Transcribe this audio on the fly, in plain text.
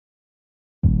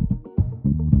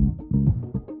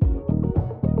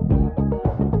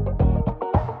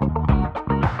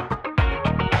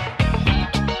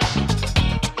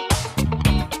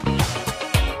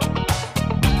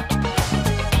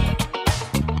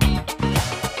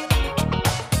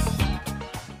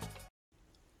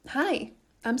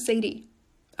I'm Sadie.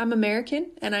 I'm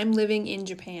American and I'm living in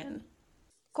Japan.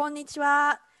 こんにち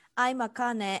は。I'm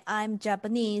Akane. I'm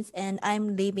Japanese and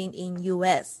I'm living in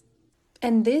US.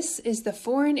 And this is the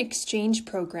Foreign Exchange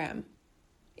Program.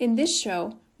 In this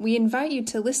show, we invite you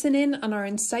to listen in on our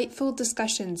insightful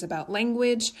discussions about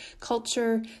language,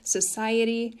 culture,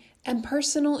 society, and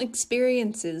personal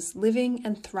experiences living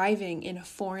and thriving in a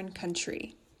foreign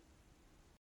country.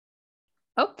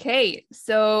 Okay,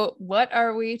 so what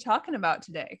are we talking about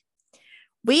today?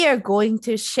 We are going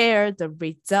to share the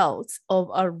results of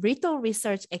a little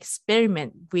research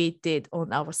experiment we did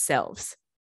on ourselves.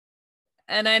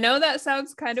 And I know that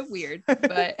sounds kind of weird,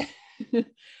 but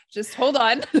just hold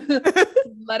on.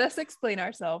 Let us explain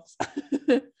ourselves.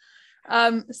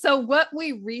 So what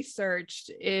we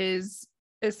researched is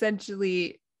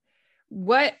essentially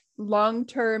what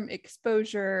long-term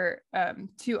exposure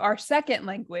to our second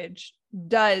language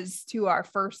does to our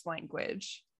first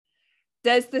language.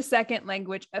 Does the second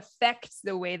language affect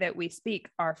the way that we speak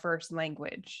our first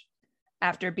language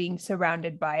after being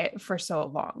surrounded by it for so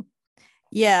long?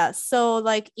 Yeah, so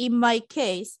like in my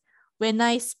case, when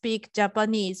I speak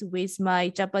Japanese with my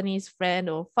Japanese friend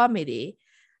or family,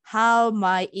 how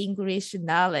my English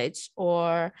knowledge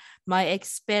or my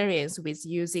experience with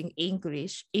using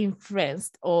English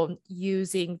influenced on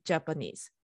using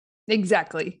Japanese.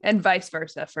 Exactly. And vice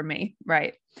versa for me.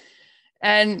 Right.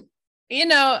 And,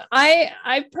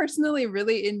 I personally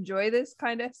really enjoy this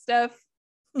kind of stuff.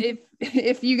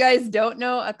 If you guys don't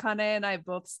know, Akane and I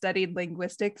both studied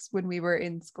linguistics when we were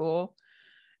in school,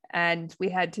 and we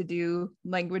had to do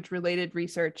language related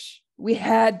research. We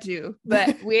had to,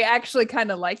 but we actually kind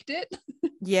of liked it.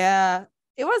 Yeah,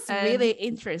 it was And really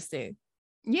interesting.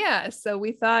 yeah, so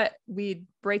we thought we'd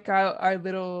break out our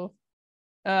little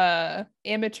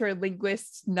amateur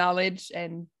linguist knowledge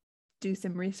and do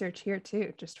some research here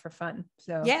too, just for fun.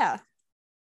 So Yeah.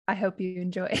 I hope you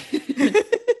enjoy.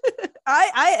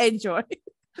 I enjoy.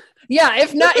 Yeah,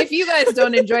 if you guys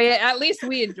don't enjoy it, at least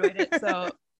we enjoyed it. So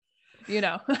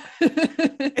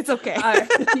It's okay.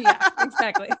 Yeah,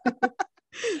 exactly.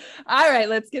 All right,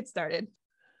 let's get started.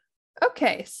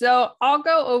 Okay, so I'll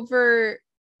go over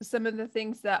some of the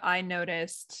things that I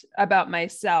noticed about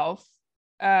myself.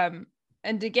 And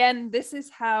again, this is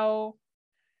how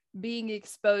being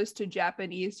exposed to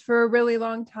Japanese for a really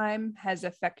long time has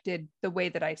affected the way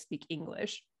that I speak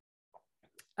English.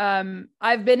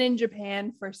 I've been in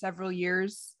Japan for several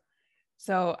years,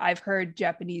 so I've heard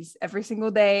Japanese every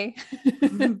single day,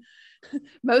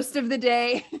 most of the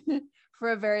day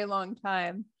for a very long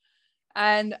time.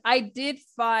 And I did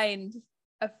find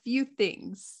a few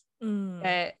things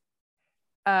that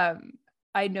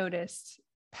I noticed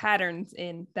patterns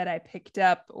in that I picked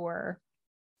up or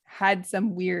had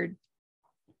some weird,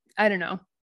 I don't know,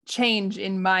 change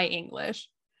in my English.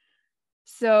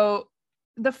 So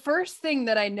the first thing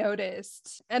that I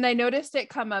noticed, and I noticed it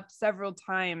come up several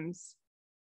times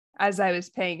as I was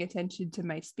paying attention to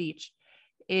my speech,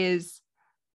 is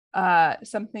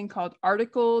something called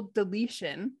article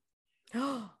deletion.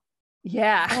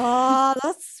 Yeah. Oh,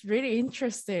 that's really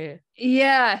interesting.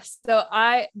 Yeah. So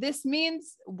this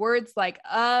means words like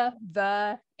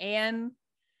the, and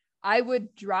I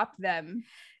would drop them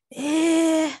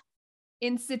Eh.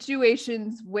 in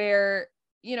situations where,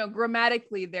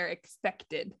 grammatically they're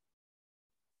expected.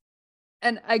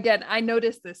 And again, I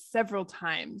noticed this several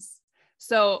times.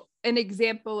 So an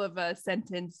example of a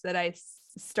sentence that I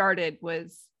started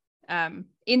was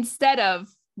instead of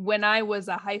when I was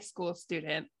a high school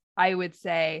student, I would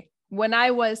say when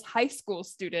I was high school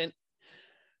student.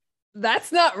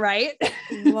 That's not right.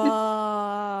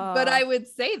 Wow. But I would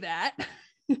say that.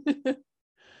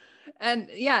 And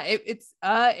yeah, it's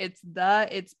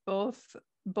it's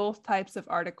both types of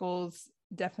articles,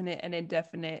 definite and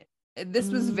indefinite. This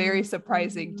was very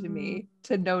surprising to me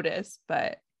to notice,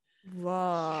 but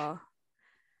wow.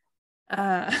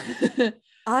 uh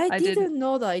I didn't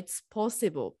know that it's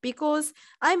possible because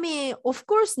I mean, of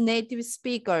course, native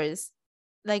speakers,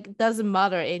 like doesn't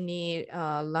matter any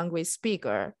language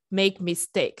speaker, make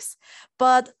mistakes.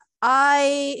 But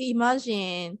I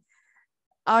imagine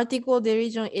article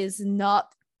deletion is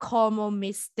not common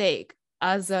mistake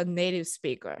as a native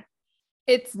speaker.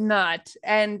 It's not.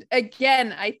 And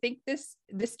again, I think this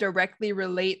directly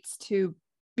relates to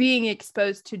being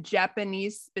exposed to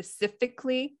Japanese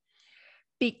specifically,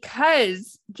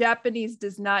 because Japanese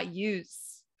does not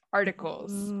use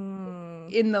articles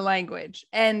in the language.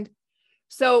 And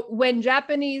so when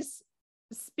Japanese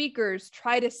speakers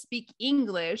try to speak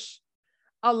English,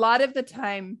 a lot of the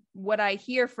time, what I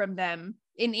hear from them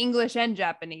in English and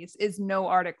Japanese is no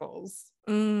articles.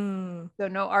 So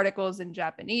no articles in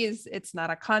Japanese. It's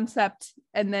not a concept.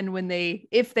 And then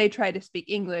if they try to speak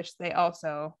English, they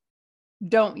also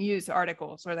don't use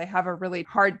articles, or they have a really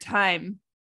hard time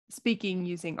speaking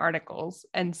using articles.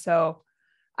 And so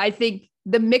I think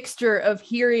the mixture of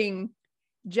hearing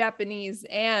Japanese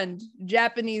and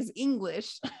Japanese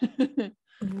English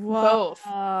both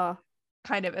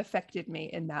kind of affected me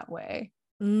in that way.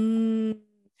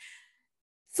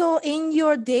 So in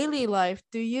your daily life,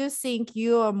 do you think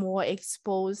you are more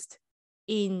exposed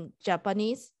in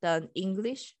Japanese than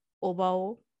English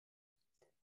overall?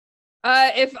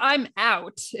 If I'm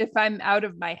out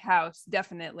of my house,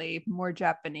 definitely more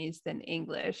Japanese than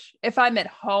English. If I'm at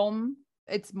home,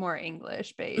 it's more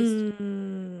English based.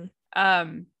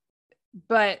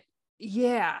 But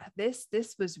yeah, this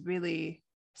was really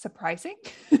surprising.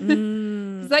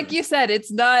 Like you said,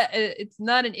 it's not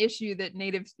an issue that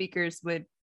native speakers would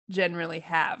generally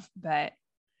have. But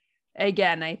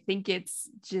again, I think it's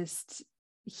just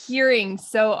hearing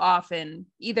so often,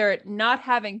 either not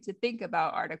having to think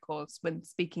about articles when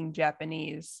speaking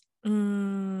Japanese,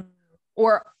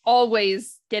 or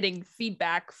always getting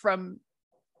feedback from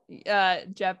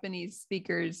Japanese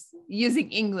speakers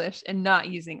using English and not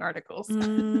using articles.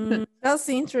 That's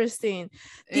interesting.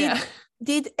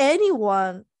 Did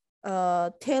anyone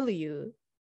tell you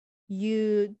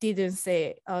didn't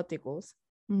say articles?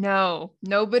 No,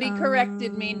 nobody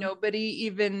corrected me. Nobody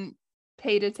even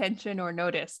paid attention or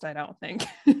noticed, I don't think.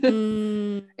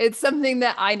 It's something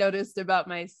that I noticed about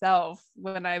myself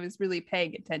when I was really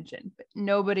paying attention, but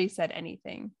nobody said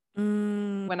anything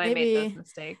when I made those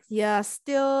mistakes. Yeah,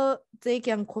 still they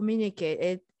can communicate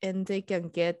it and they can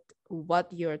get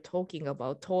what you're talking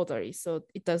about totally. So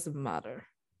it doesn't matter.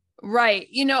 Right.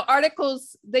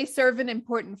 Articles, they serve an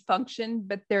important function,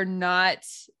 but they're not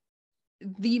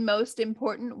the most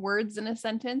important words in a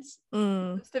sentence.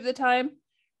 Most of the time,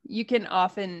 you can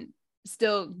often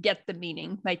still get the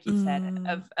meaning, like you said,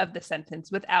 of the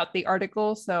sentence without the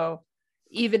article. So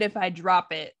even if I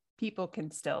drop it, people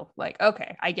can still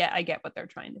okay, I get what they're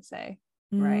trying to say.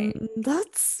 Right.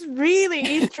 That's really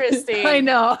interesting. I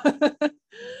know.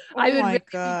 I would really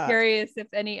be curious if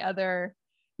any other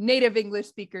native English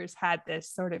speakers had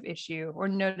this sort of issue or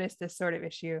noticed this sort of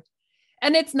issue.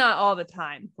 And it's not all the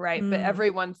time, right? But every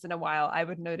once in a while, I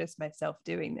would notice myself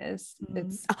doing this.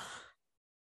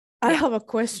 I have a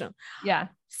question. Yeah.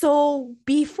 So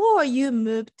before you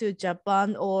moved to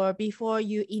Japan, or before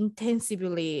you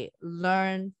intensively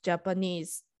learn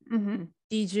Japanese,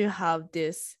 did you have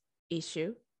this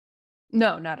issue?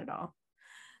 No, not at all.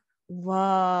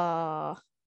 Wow.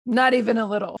 Not even a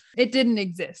little. It didn't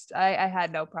exist. I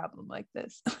had no problem like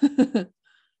this.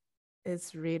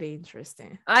 It's really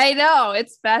interesting. I know.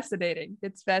 It's fascinating.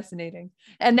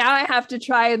 And now I have to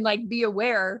try and be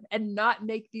aware and not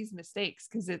make these mistakes,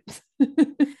 because it's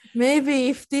maybe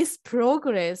if this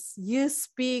progress, you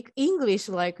speak English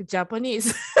like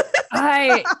Japanese.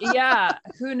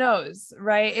 Who knows,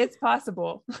 right? It's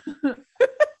possible.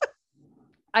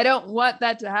 I don't want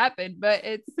that to happen, but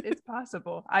it's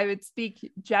possible. I would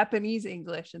speak Japanese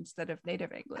English instead of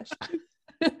native English.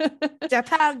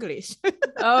 Japanglish.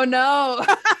 Oh no.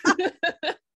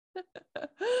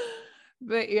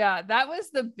 But yeah, that was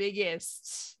the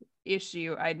biggest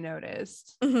issue I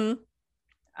noticed.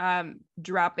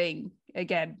 Dropping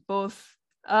again both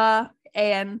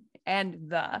and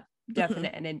the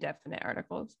definite and indefinite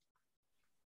articles.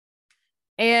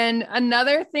 And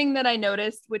another thing that I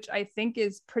noticed, which I think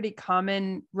is pretty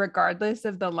common regardless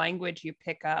of the language you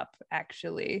pick up,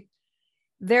 actually,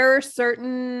 there are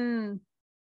certain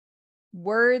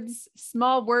words,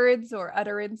 small words or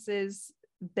utterances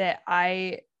that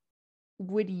I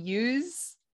would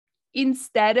use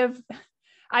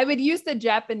I would use the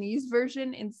Japanese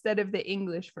version instead of the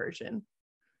English version.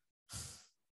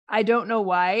 I don't know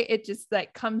why. It just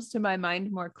comes to my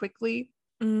mind more quickly.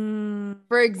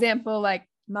 For example,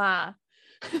 ma.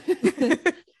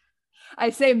 I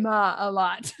say ma a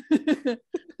lot.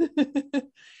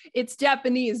 It's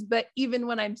Japanese, but even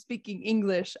when I'm speaking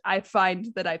English, I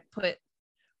find that I put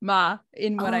ma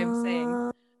in what I'm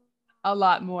saying a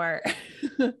lot more.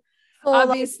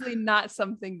 Obviously not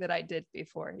something that I did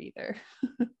before either.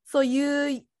 So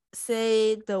you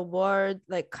say the word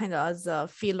kind of as a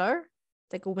filler,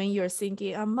 when you're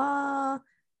thinking ma.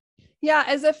 Yeah,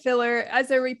 as a filler,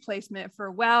 as a replacement for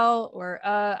well or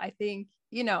I think,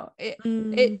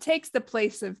 it takes the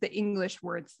place of the English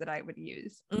words that I would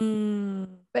use.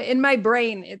 But in my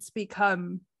brain, it's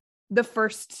become the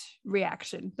first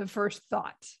reaction, the first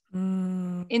thought,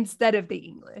 instead of the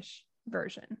English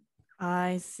version.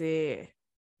 I see.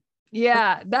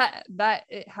 Yeah, that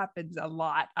it happens a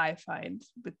lot, I find,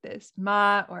 with this.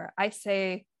 Ma, or I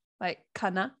say like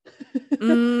kana.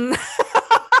 Mm.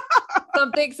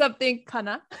 Something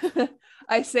kana.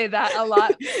 I say that a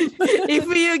lot. If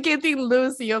you're getting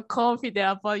loose, you're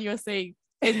confident about your saying,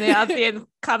 and then at the end,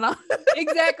 kana.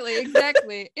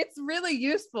 Exactly. It's really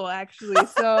useful, actually.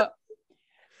 So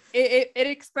it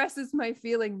expresses my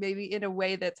feeling maybe in a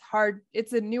way that's hard.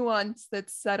 It's a nuance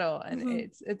that's subtle,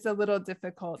 and it's a little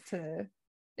difficult to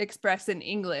express in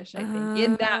English, I think,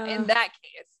 in that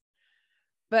case.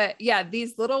 But yeah,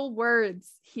 these little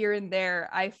words here and there,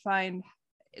 I find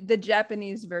the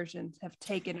Japanese versions have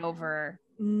taken over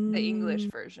the English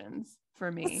versions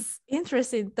for me. That's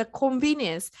interesting. The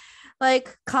convenience,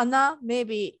 like kana,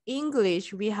 maybe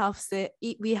English we have to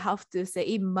say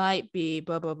it might be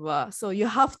blah blah blah. So you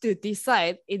have to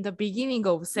decide in the beginning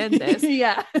of sentence.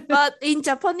 Yeah. But in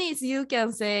Japanese, you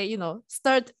can say,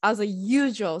 start as a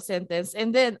usual sentence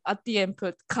and then at the end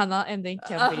put kana and then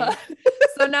can be.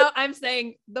 So now I'm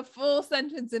saying the full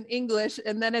sentence in English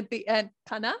and then at the end,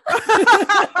 kana.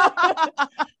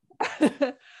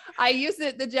 I use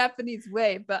it the Japanese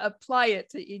way, but apply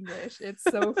it to English. It's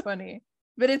so funny,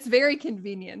 but it's very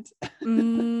convenient.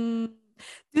 Do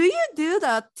you do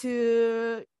that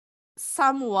to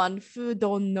someone who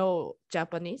don't know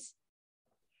Japanese?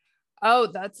 Oh,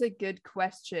 that's a good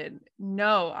question.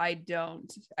 No, I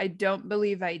don't. I don't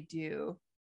believe I do.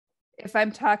 If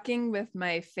I'm talking with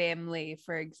my family,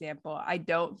 for example, I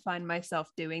don't find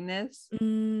myself doing this.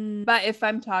 But if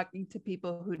I'm talking to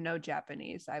people who know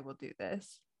Japanese, I will do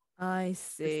this. I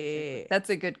see. That's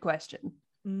a good question.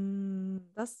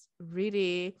 That's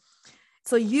really...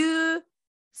 So you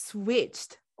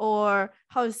switched, or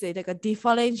how to say, like a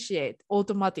differentiate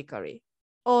automatically.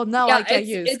 Oh, now I can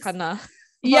use kana.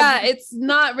 Yeah, it's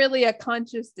not really a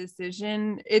conscious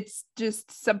decision. It's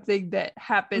just something that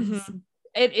happens.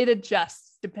 It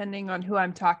adjusts depending on who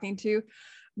I'm talking to.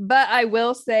 But I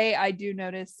will say I do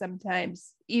notice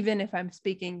sometimes, even if I'm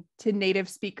speaking to native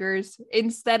speakers,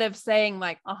 instead of saying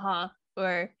like,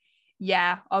 or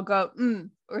yeah, I'll go,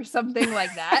 or something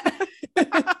like that.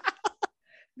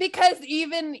 Because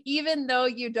even though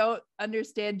you don't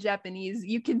understand Japanese,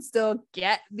 you can still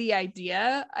get the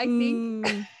idea, I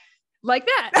think. Like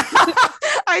that.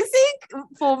 I think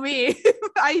for me,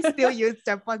 I still use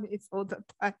Japanese all the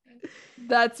time.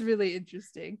 That's really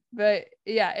interesting. But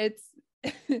yeah, it's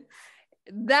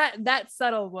that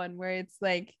subtle one where it's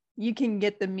like you can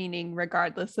get the meaning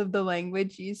regardless of the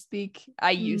language you speak.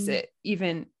 I use it,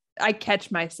 even I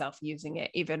catch myself using it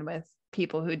even with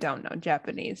people who don't know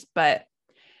Japanese. But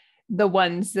the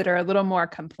ones that are a little more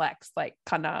complex, like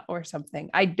kana or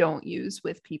something, I don't use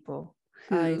with people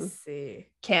who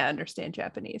can't understand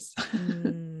Japanese.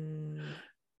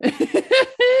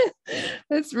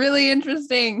 It's really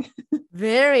interesting.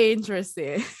 Very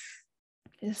interesting.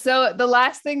 So the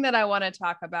last thing that I want to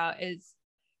talk about is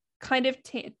kind of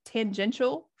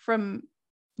tangential from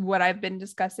what I've been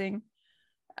discussing.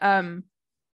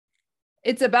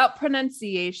 It's about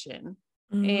pronunciation.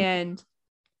 And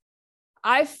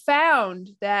I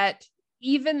found that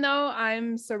even though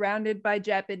I'm surrounded by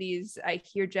Japanese, I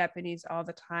hear Japanese all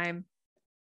the time,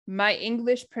 my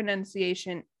English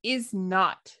pronunciation is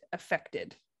not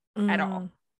affected at all.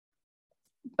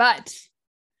 But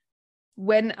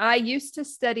when I used to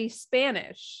study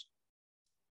Spanish,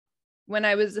 when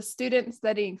I was a student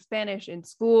studying Spanish in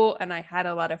school and I had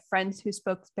a lot of friends who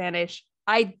spoke Spanish,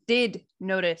 I did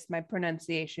notice my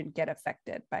pronunciation get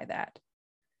affected by that.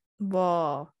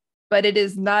 Wow. But it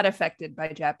is not affected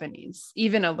by Japanese,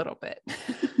 even a little bit.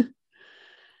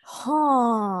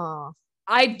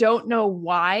 I don't know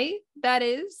why that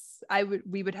is.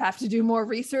 We would have to do more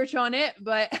research on it,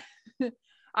 but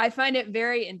I find it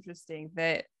very interesting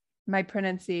that my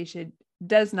pronunciation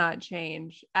does not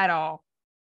change at all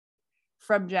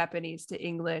from Japanese to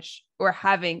English, or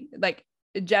having like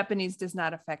Japanese does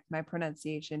not affect my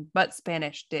pronunciation, but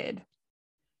Spanish did.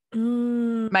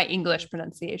 My English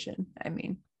pronunciation, I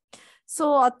mean.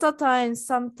 So at that time,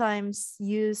 sometimes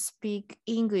you speak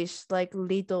English like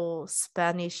little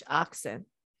Spanish accent.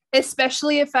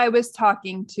 Especially if I was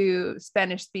talking to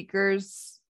Spanish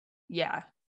speakers. Yeah.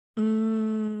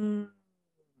 I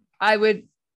would,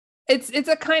 it's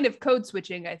a kind of code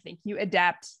switching, I think. You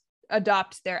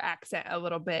adopt their accent a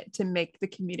little bit to make the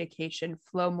communication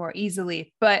flow more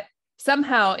easily. But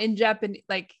somehow in Japanese,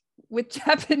 like with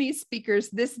Japanese speakers,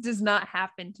 this does not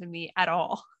happen to me at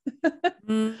all.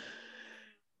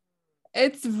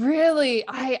 It's really,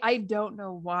 I don't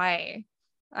know why.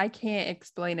 I can't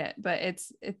explain it, but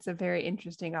it's a very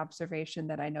interesting observation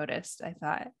that I noticed. I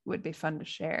thought would be fun to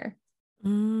share.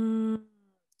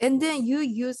 And then you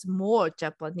use more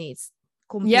Japanese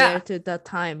compared to the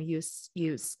time you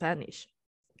use Spanish.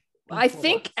 I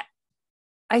think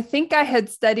I had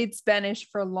studied Spanish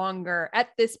for longer at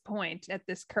this point, at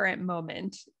this current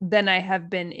moment, than I have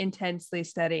been intensely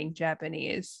studying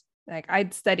Japanese. Like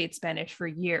I'd studied Spanish for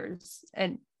years,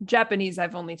 and Japanese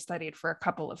I've only studied for a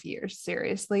couple of years,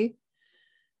 seriously.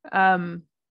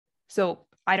 So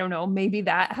I don't know, maybe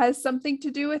that has something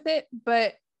to do with it,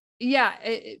 but yeah,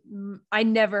 I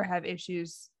never have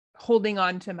issues holding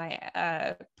on to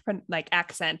my like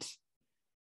accent.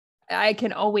 I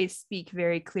can always speak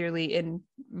very clearly in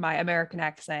my American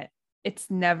accent. It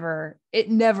never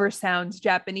sounds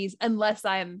Japanese unless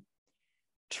I'm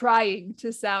trying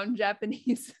to sound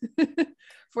Japanese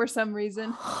for some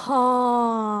reason.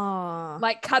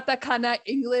 Like katakana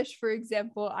English, for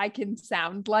example, I can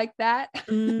sound like that.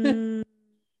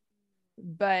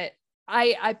 But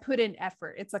I put in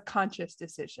effort. It's a conscious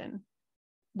decision.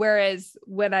 Whereas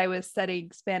when I was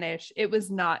studying Spanish, it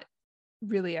was not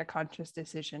really a conscious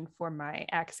decision for my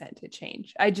accent to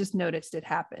change. I just noticed it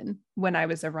happen when I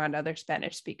was around other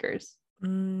Spanish speakers.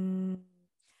 Maybe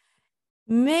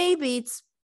it's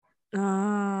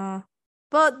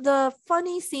but the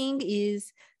funny thing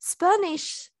is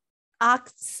Spanish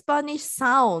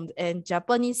sound and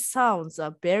Japanese sounds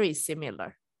are very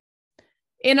similar.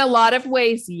 In a lot of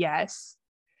ways, yes.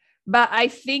 But I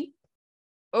think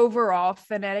overall,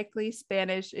 phonetically,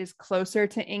 Spanish is closer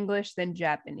to English than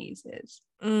Japanese is.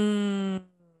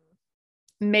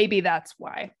 Maybe that's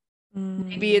why.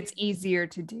 Maybe it's easier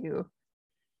to do.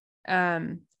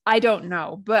 I don't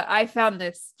know, but I found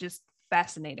this just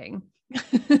fascinating.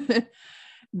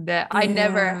 That I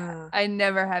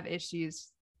never have issues.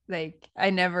 Like I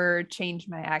never change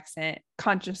my accent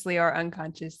consciously or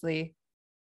unconsciously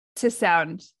to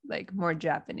sound like more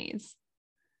Japanese.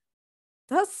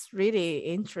 That's really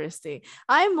interesting.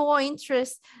 I'm more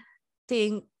interested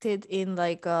in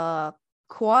like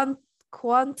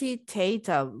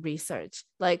quantitative research,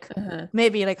 like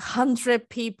maybe like 100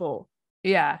 people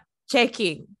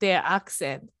checking their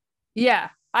accent.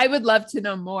 I would love to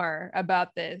know more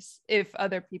about this if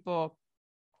other people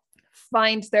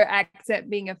find their accent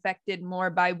being affected more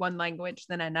by one language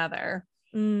than another.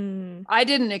 I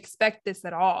didn't expect this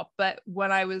at all, but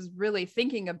when I was really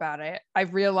thinking about it, I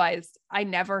realized I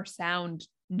never sound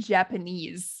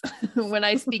Japanese when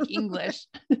I speak English,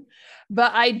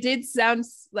 but I did sound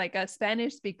like a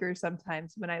Spanish speaker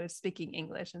sometimes when I was speaking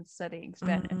English and studying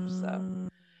Spanish. So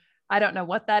I don't know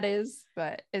what that is,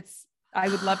 but I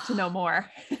would love to know more.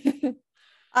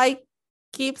 I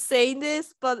keep saying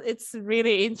this, but it's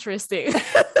really interesting.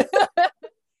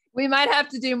 We might have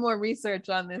to do more research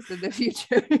on this in the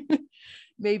future.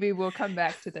 Maybe we'll come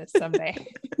back to this someday.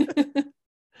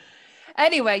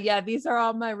 Anyway, these are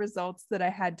all my results that I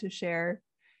had to share.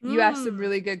 You asked some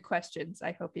really good questions.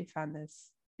 I hope you found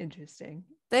this interesting.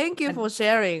 Thank you for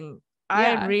sharing.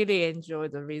 I really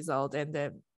enjoyed the result, and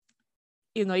then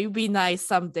it'd be nice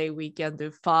someday we can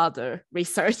do further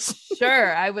research.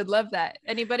 Sure, I would love that.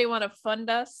 Anybody want to fund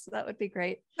us? That would be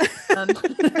great. No.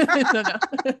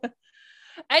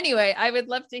 Anyway, I would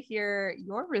love to hear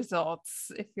your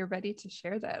results if you're ready to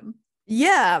share them.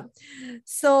 Yeah.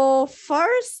 So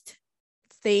first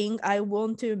thing I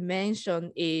want to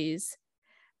mention is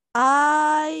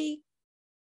I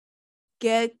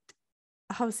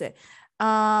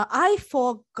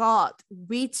forgot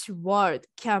which word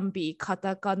can be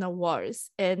katakana words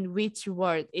and which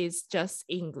word is just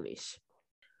English.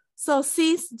 So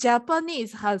since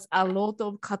Japanese has a lot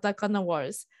of katakana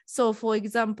words, so for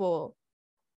example,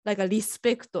 like a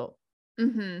respecto,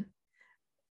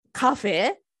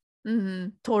 cafe,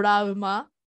 trauma,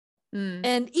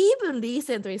 and even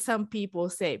recently some people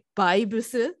say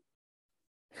vibes.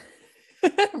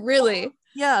 Really?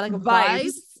 Yeah, like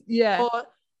vibes. Yeah. Or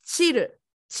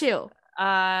chill.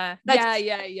 Yeah.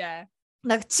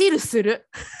 Like chill suru.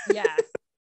 Yeah.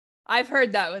 I've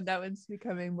heard that one. That one's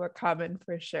becoming more common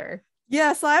for sure.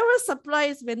 Yeah, so I was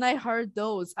surprised when I heard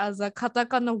those as a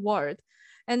katakana word.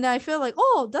 And I feel like,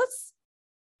 oh, that's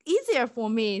easier for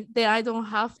me. Then I don't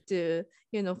have to,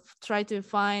 try to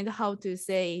find how to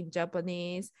say in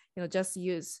Japanese, just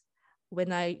use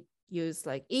when I use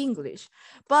like English.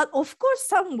 But of course,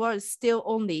 some words still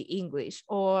only English.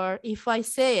 Or if I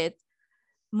say it,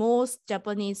 most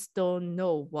Japanese don't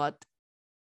know what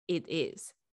it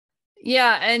is.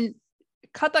 Yeah, and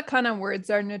katakana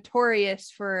words are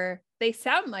notorious for, they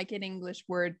sound like an English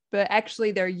word, but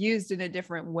actually they're used in a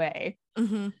different way.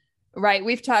 Right?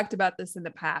 We've talked about this in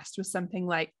the past with something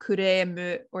like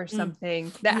kuremu or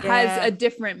something that has a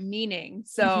different meaning.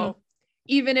 So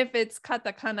even if it's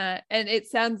katakana and it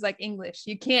sounds like English,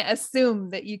 you can't assume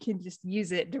that you can just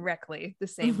use it directly the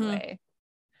same way.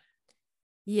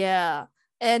 Yeah.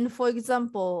 And for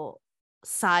example,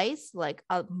 size, like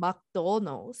at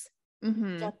McDonald's,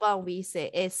 Japan we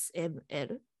say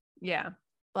SML. Yeah.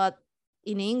 But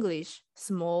in English,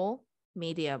 small,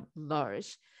 medium,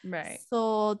 large. Right.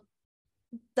 So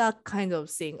that kind of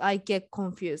thing, I get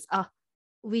confused.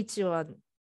 Which one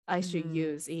I should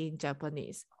use in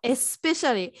Japanese?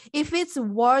 Especially if its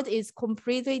word is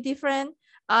completely different,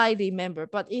 I remember.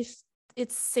 But if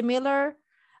it's similar,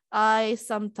 I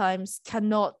sometimes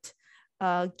cannot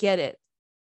get it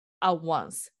at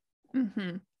once.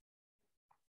 And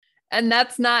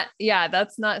that's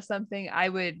not something I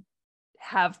would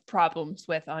have problems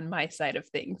with on my side of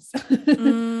things.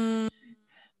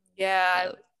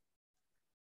 Yeah,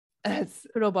 that's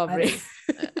probably.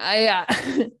 Yeah.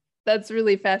 That's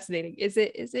really fascinating. Is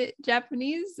it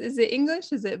Japanese? Is it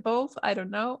English? Is it both? I don't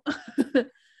know.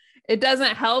 It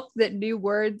doesn't help that new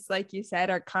words, like you said,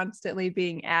 are constantly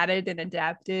being added and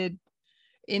adapted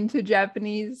into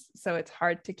Japanese, so it's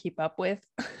hard to keep up with.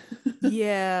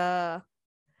 Yeah.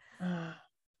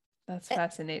 That's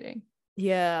fascinating.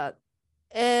 Yeah.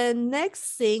 And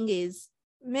next thing is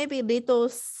maybe little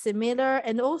similar,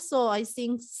 and also I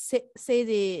think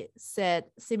Sadie said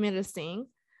similar thing.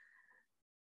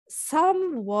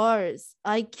 Some words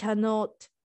I cannot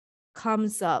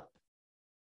comes up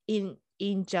in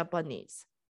Japanese.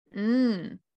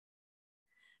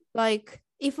 Like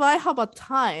if I have a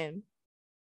time,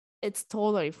 it's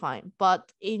totally fine.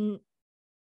 But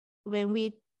when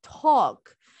we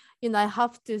talk, I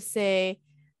have to say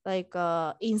like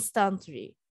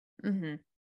instantly.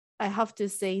 I have to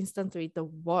say instantly the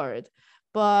word,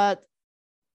 but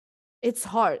it's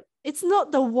hard. It's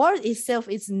not, the word itself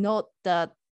is not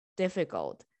that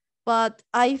difficult, but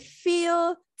I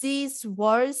feel these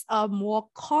words are more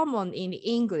common in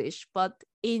English, but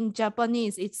in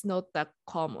Japanese it's not that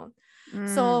common.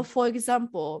 So for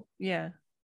example,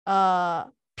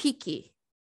 picky,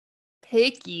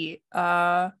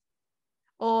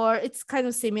 or it's kind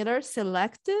of similar,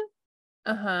 selective.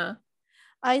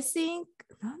 I think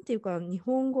なんていうか日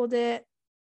本語で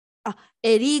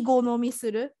襟好み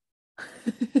する。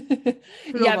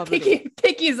Yeah,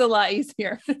 picky is a lot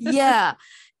easier. Yeah.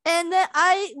 And then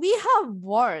we have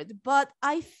word, but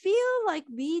I feel like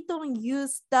we don't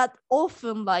use that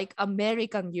often like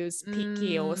American use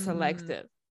picky or selective.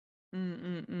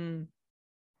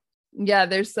 Yeah,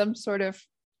 there's some sort of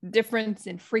difference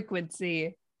in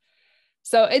frequency.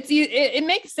 So it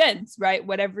makes sense, right?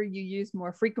 Whatever you use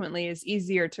more frequently is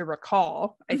easier to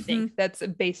recall. I think that's a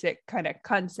basic kind of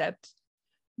concept.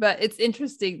 But it's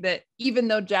interesting that even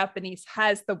though Japanese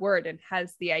has the word and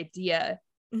has the idea,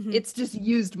 it's just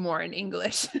used more in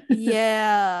English.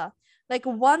 Yeah. Like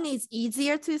one is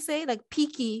easier to say, like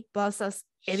picky versus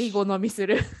襟好みす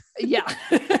る. Yeah,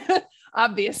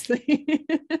 obviously.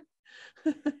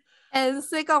 And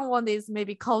second one is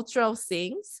maybe cultural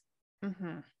things.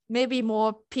 Maybe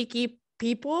more picky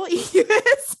people in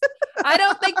US. I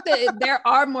don't think that there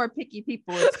are more picky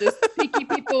people. It's just picky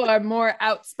people are more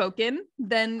outspoken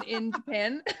than in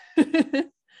Japan.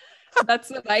 That's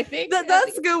what I think.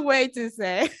 That's a good way to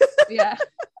say. Yeah.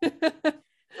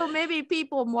 So maybe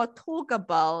people more talk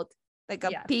about like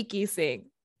a picky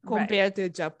thing compared to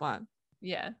Japan.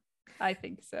 Yeah, I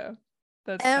think so.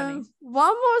 That's funny.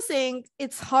 One more thing,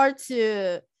 it's hard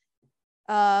to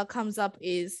comes up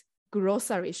is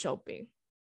grocery shopping.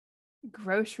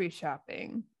 Grocery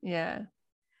shopping. Yeah.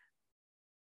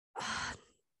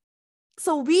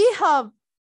 So we have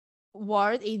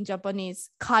word in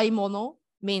Japanese, 買い物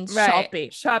means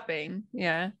shopping.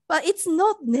 Yeah. But it's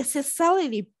not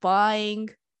necessarily buying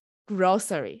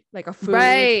grocery, like a food.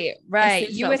 Right.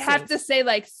 You would have to say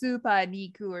like super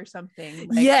niku or something.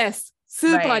 Like, yes,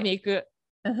 super niku.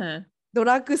 ド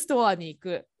ラッグストアに行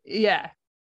く. Yeah.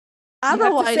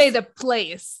 Otherwise, you have to say the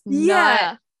place.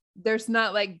 Yeah. There's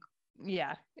not like,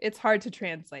 it's hard to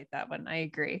translate that one. I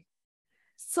agree.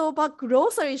 So, but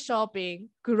grocery shopping,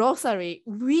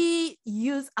 we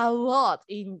use a lot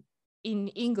in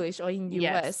English or in US.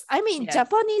 Yes. I mean,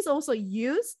 Japanese also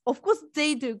use, of course,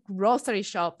 they do grocery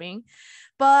shopping,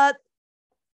 but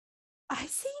I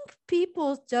think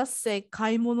people just say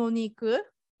買い物に行く.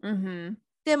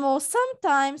 でも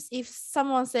sometimes if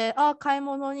someone say 買い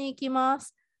物に行きま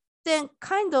す then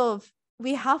kind of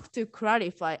we have to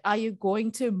clarify, are you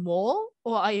going to mall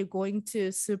or are you going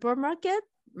to supermarket?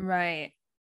 Right.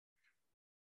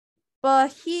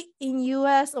 But here in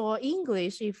US or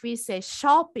English, if we say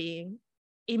shopping,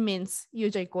 it means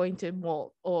usually going to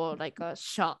mall or like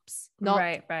shops, not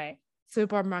right.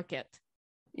 supermarket.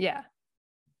 Yeah.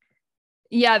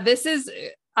 Yeah, this is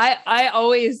I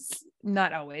always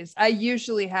not always. I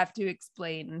usually have to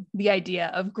explain the idea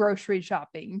of grocery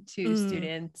shopping to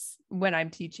students when I'm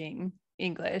teaching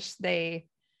English. They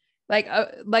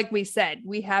like we said,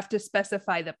 we have to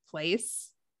specify the place.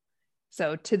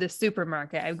 So to the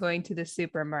supermarket, I'm going to the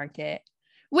supermarket,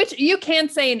 which you can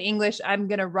say in English, I'm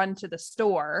going to run to the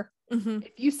store.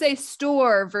 If you say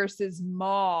store versus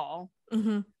mall,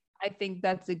 I think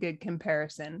that's a good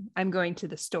comparison. I'm going to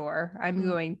the store. I'm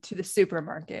going to the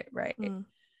supermarket, right?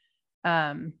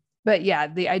 But yeah,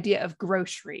 the idea of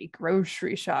grocery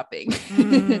shopping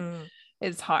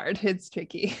is hard. It's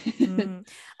tricky.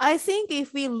 I think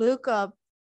if we look up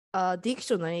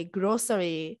dictionary,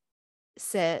 grocery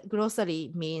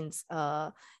means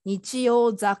日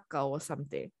用雑貨 or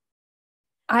something.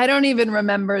 I don't even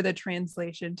remember the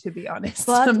translation, to be honest.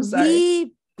 But I'm sorry.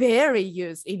 we barely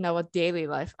use in our daily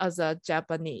life as a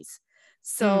Japanese.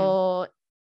 So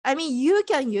I mean, you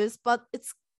can use, but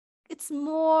it's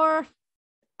more,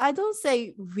 I don't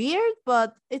say weird,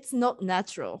 but it's not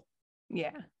natural.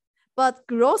 Yeah. But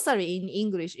grocery in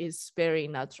English is very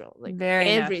natural, like very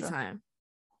every natural. time.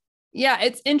 Yeah,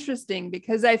 it's interesting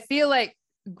because I feel like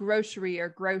grocery or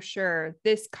grocer,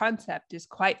 this concept is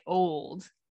quite old.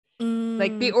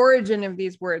 Like the origin of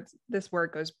this word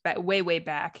goes back, way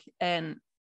back, and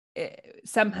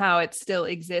somehow it still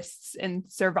exists and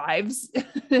survives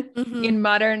in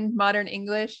modern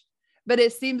English. But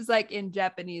it seems like in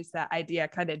Japanese that idea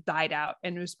kind of died out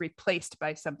and was replaced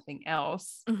by something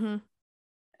else.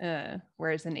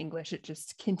 Whereas in English it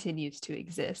just continues to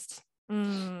exist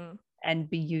and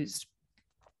be used.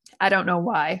 I don't know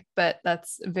why, but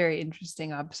that's a very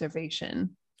interesting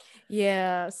observation.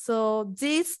 Yeah, so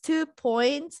these 2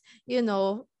 points,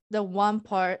 the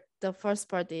first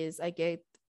part is I get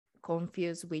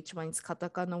confused which one is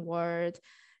katakana word,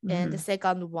 and the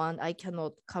second one I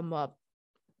cannot come up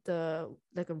the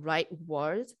right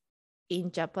word in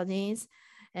Japanese.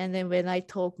 And then when I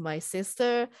talk my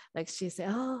sister, like she said,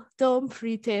 "Oh, don't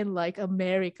pretend like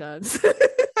Americans."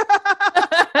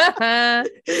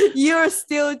 You're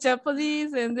still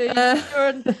Japanese, and then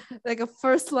your like a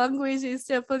first language is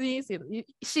Japanese.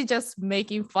 She just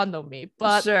making fun of me,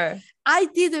 but sure, I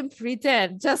didn't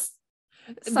pretend. Just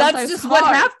that's just hard.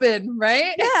 What happened,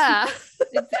 right? Yeah,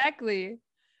 exactly.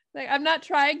 Like, I'm not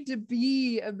trying to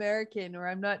be American or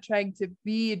I'm not trying to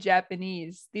be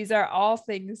Japanese. These are all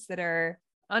things that are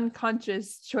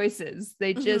unconscious choices.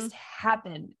 They just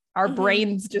happen. Our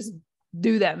brains just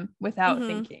do them without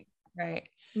thinking, right?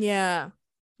 Yeah.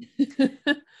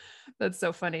 That's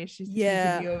so funny. She's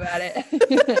teasing you about it.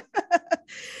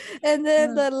 And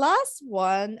then the last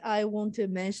one I want to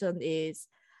mention is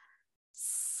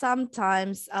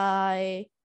sometimes I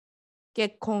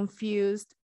get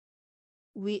confused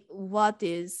with what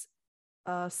is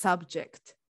a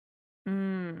subject.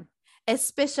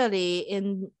 Especially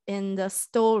in the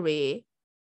story.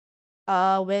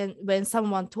 When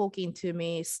someone talking to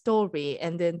me story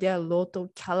and then there are a lot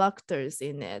of characters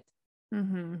in it.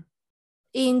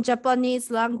 In Japanese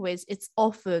language, it's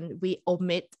often we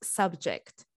omit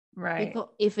subject, right?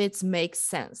 If it makes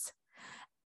sense.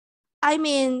 I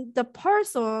mean, the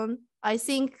person, I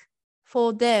think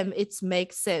for them it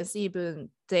makes sense even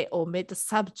they omit the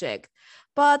subject,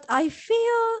 but I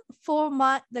feel for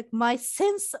my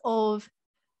sense of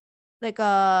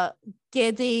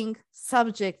getting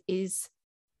subject is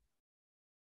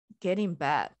getting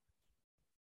bad.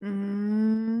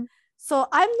 So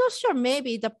I'm not sure,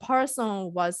 maybe the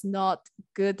person was not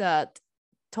good at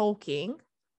talking.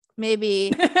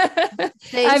 Maybe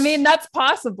I mean, that's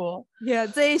possible. Yeah,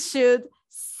 they should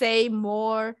say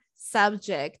more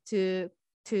subject to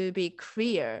be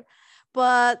clear.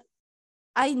 But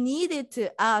I needed to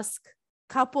ask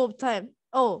a couple of times,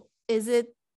 oh, is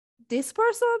it this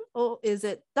person? Or is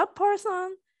it that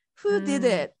person? Who did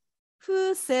it?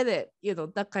 Who said it?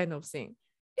 That kind of thing.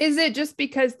 Is it just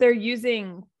because they're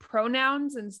using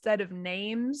pronouns instead of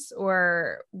names,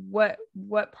 or what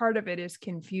part of it is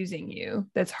confusing you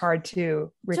that's hard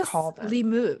to recall? Just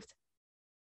removed.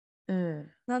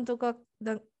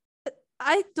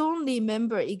 I don't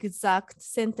remember exact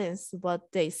sentence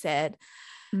what they said,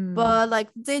 but like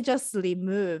they just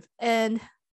removed. And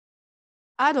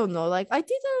I don't know, like I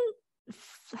didn't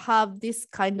have this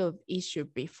kind of issue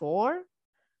before,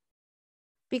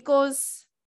 because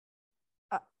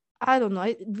I don't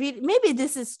know, maybe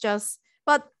this is just,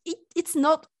 but it's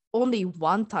not only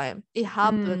one time. It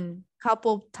happened a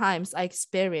couple of times I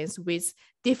experienced with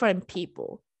different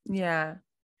people. Yeah.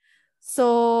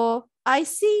 So I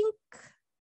think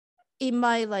in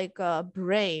my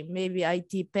brain, maybe I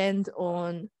depend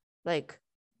on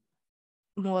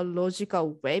more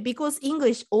logical way, because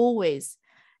English always,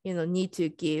 need to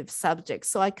give subject.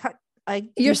 So I can't.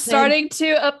 You're starting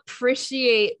to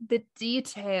appreciate the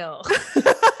detail,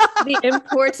 the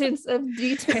importance of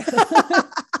detail.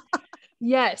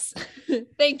 Yes,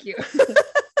 thank you.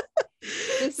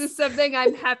 This is something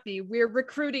I'm happy. We're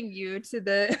recruiting you to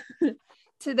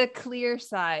the clear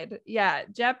side. Yeah,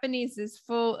 Japanese is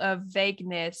full of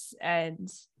vagueness and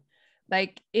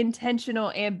like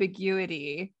intentional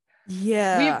ambiguity.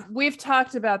 Yeah, we've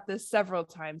talked about this several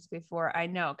times before, I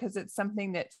know, because it's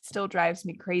something that still drives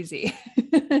me crazy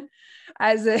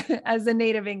as a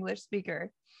native English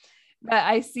speaker. But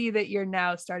I see that you're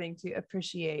now starting to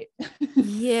appreciate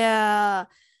yeah,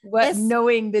 what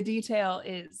knowing the detail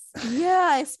is.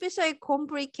 Yeah, especially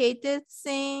complicated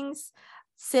things.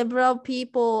 Several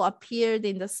people appeared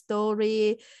in the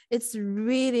story. It's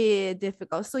really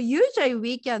difficult. So usually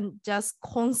we can just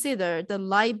consider the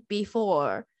right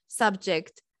before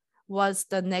subject was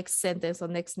the next sentence or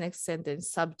next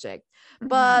sentence subject. Mm-hmm.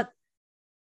 But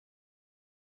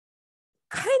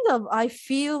kind of I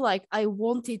feel like I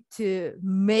wanted to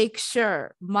make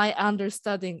sure my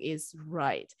understanding is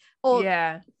right. Oh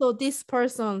yeah, so this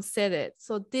person said it,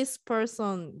 so this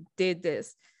person did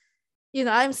this.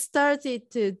 I'm started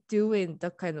to doing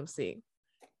that kind of thing.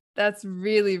 That's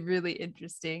really, really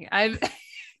interesting. I'm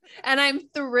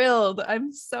thrilled.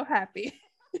 I'm so happy.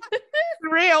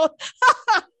 Thrilled.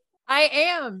 I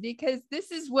am, because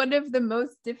this is one of the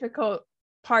most difficult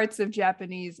parts of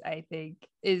Japanese, I think,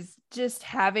 is just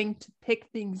having to pick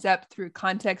things up through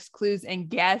context clues and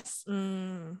guess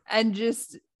and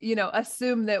just,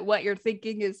 assume that what you're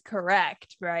thinking is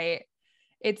correct, right?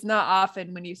 It's not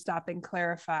often when you stop and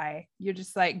clarify. You're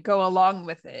just like, go along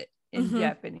with it in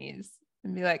Japanese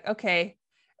and be like, okay.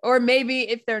 Or maybe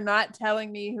if they're not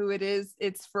telling me who it is,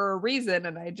 it's for a reason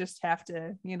and I just have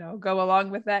to, go along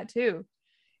with that too.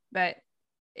 But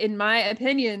in my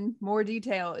opinion, more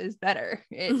detail is better.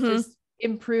 It just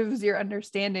improves your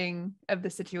understanding of the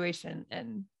situation.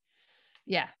 And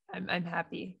yeah, I'm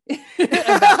happy.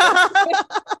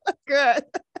 Good.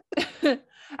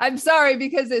 I'm sorry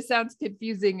because it sounds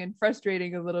confusing and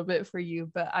frustrating a little bit for you,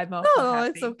 but I'm also happy.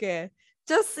 It's okay.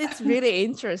 Just it's really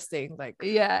interesting. Like,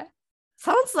 yeah,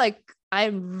 sounds like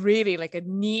I'm really like a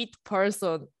neat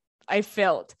person, I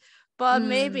felt. But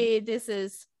maybe this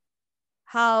is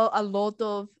how a lot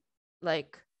of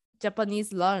like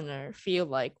Japanese learner feel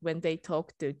like when they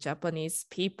talk to Japanese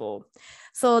people.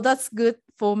 So that's good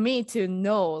for me to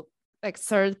know like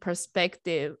third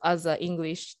perspective as a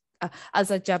English as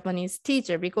a Japanese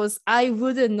teacher, because I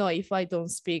wouldn't know if I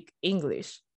don't speak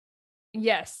English.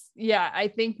 Yes. Yeah. I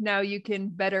think now you can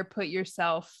better put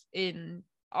yourself in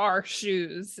our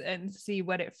shoes and see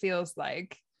what it feels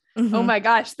like. Oh my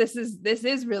gosh, this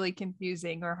is really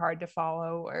confusing or hard to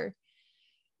follow, or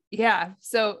yeah.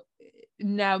 So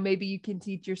now maybe you can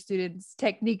teach your students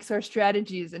techniques or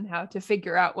strategies and how to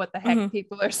figure out what the heck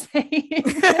people are saying.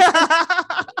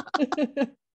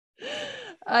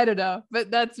 I don't know, but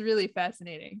that's really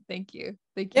fascinating. Thank you.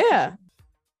 Yeah.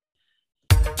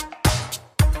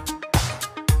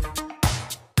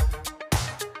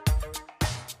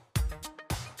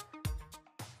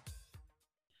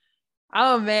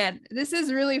 Oh man, this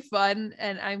is really fun.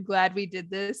 And I'm glad we did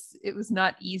this. It was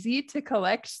not easy to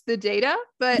collect the data,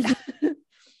 but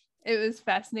it was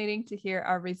fascinating to hear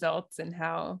our results and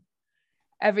how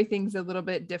everything's a little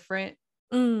bit different.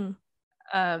 But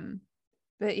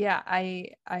yeah,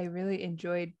 I really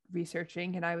enjoyed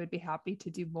researching and I would be happy to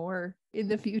do more in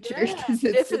the future. Yeah,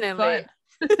 definitely.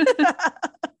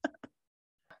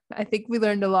 I think we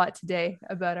learned a lot today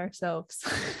about ourselves.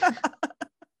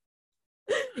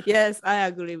 Yes, I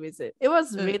agree with it. It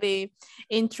was really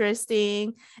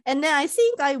interesting. And then I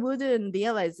think I wouldn't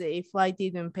realize it if I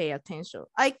didn't pay attention.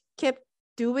 I kept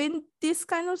doing this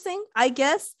kind of thing, I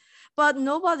guess, but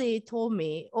nobody told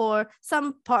me, or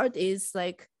some part is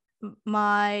like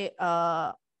my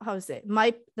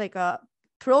my like a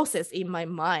process in my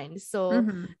mind. So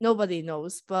nobody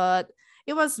knows, but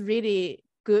it was really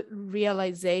good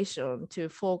realization to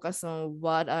focus on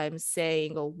what I'm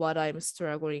saying or what I'm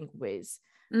struggling with.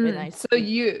 When I so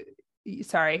you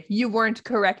weren't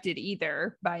corrected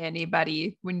either by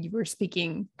anybody when you were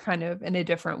speaking kind of in a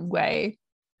different way?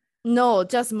 No,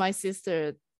 just my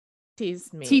sister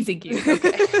teasing you.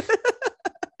 Okay.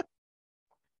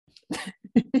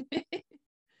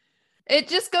 It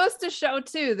just goes to show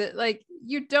too that like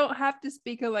you don't have to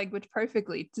speak a language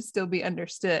perfectly to still be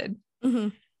understood.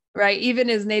 Right? Even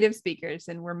as native speakers,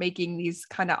 and we're making these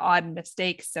kind of odd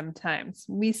mistakes sometimes,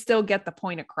 we still get the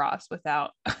point across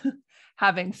without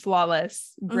having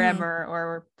flawless grammar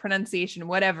or pronunciation,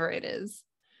 whatever it is.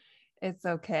 It's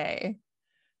okay.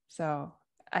 So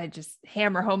I just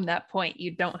hammer home that point.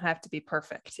 You don't have to be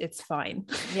perfect. It's fine.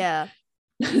 Yeah.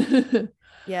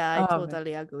 Yeah, I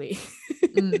totally agree.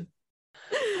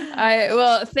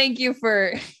 Well, thank you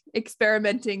for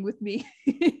experimenting with me.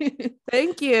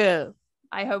 Thank you.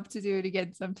 I hope to do it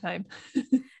again sometime.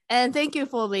 And thank you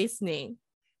for listening.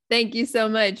 Thank you so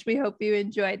much. We hope you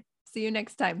enjoyed. See you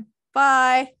next time.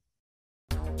 Bye.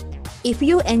 If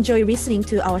you enjoy listening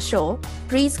to our show,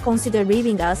 please consider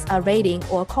leaving us a rating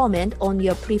or comment on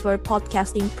your preferred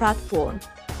podcasting platform.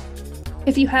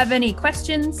 If you have any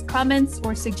questions, comments,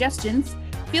 or suggestions,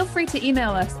 feel free to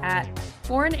email us at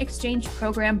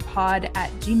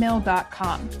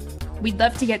foreignexchangeprogrampod@gmail.com. We'd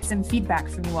love to get some feedback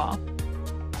from you all.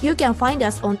 You can find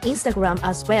us on Instagram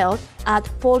as well at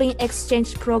Foreign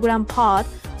Exchange Program Pod,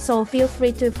 so feel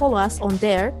free to follow us on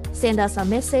there, send us a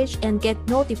message, and get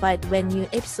notified when new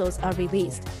episodes are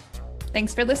released.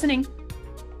 Thanks for listening.